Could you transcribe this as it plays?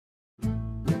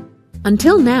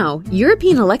Until now,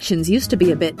 European elections used to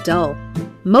be a bit dull.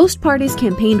 Most parties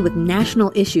campaigned with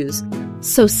national issues,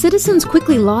 so citizens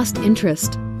quickly lost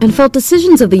interest and felt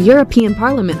decisions of the European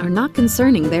Parliament are not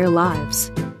concerning their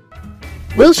lives.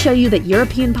 We'll show you that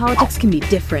European politics can be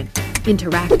different,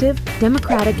 interactive,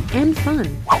 democratic, and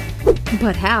fun.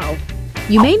 But how?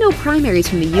 You may know primaries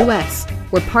from the US,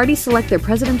 where parties select their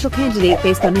presidential candidate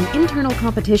based on an internal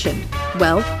competition.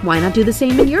 Well, why not do the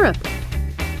same in Europe?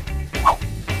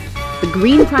 The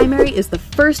GreenPrimary is the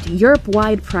first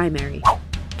Europe-wide primary.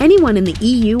 Anyone in the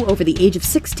EU over the age of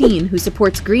 16 who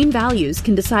supports green values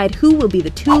can decide who will be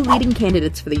the two leading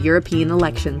candidates for the European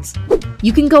elections.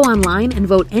 You can go online and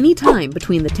vote anytime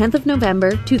between the 10th of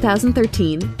November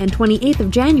 2013 and 28th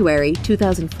of January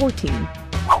 2014.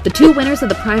 The two winners of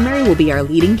the primary will be our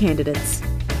leading candidates.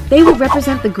 They will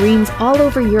represent the Greens all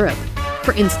over Europe,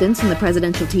 for instance in the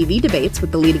presidential TV debates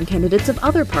with the leading candidates of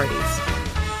other parties.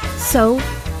 So,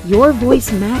 your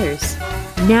voice matters.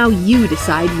 Now you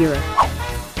decide Europe.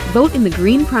 Vote in the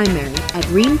GreenPrimary at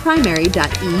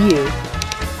greenprimary.eu.